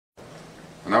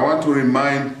And I want to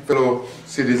remind fellow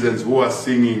citizens who are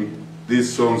singing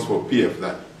these songs for PF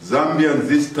that Zambians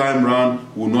this time round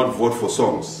will not vote for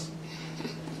songs.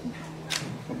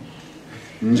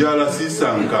 Njala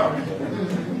Sisanka.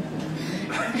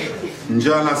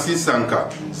 Njala Sisanka.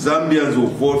 Zambians will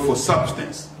vote for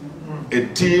substance. A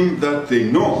team that they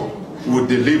know will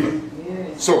deliver.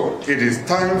 So it is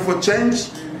time for change.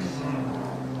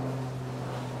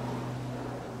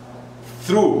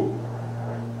 Through,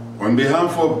 on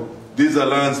behalf of these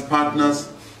alliance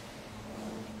partners,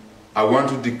 I want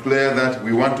to declare that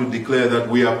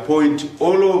we appoint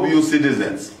all of you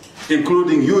citizens,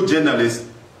 including you journalists,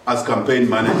 as campaign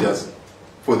managers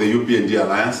for the Upnd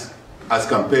Alliance, as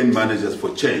campaign managers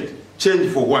for change.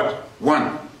 Change for what?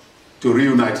 One, to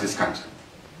reunite this country,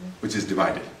 which is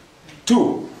divided.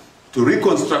 Two, to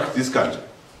reconstruct this country.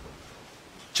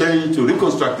 Change to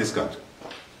reconstruct this country.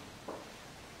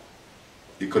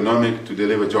 Economic, to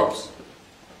deliver jobs.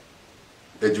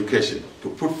 Education,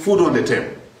 to put food on the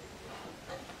table.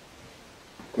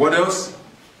 What else?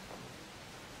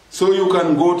 So you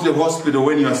can go to the hospital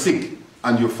when you are sick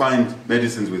and you find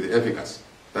medicines with efficacy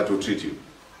that will treat you,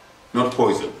 not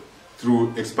poison,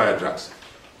 through expired drugs.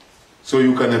 So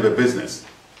you can have a business.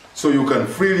 So you can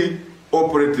freely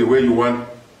operate the way you want,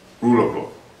 rule of law,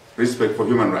 respect for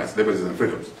human rights, liberties and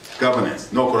freedoms,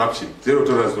 governance, no corruption, zero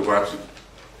tolerance to corruption.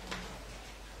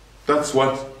 That's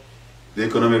what the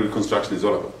economic reconstruction is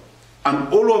all about.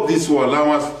 And all of this will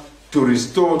allow us to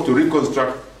restore, to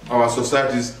reconstruct our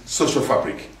society's social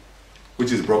fabric,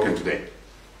 which is broken today.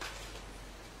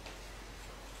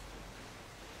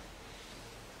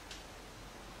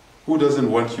 Who doesn't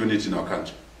want unity in our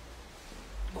country?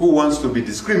 Who wants to be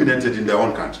discriminated in their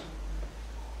own country?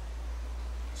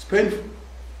 It's painful.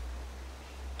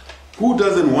 Who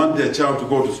doesn't want their child to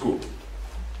go to school?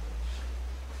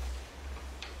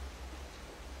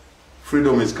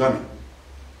 Freedom is coming.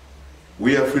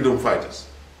 We are freedom fighters.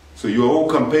 So you are all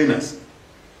campaigners,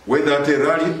 whether at a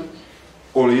rally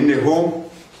or in a home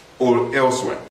or elsewhere.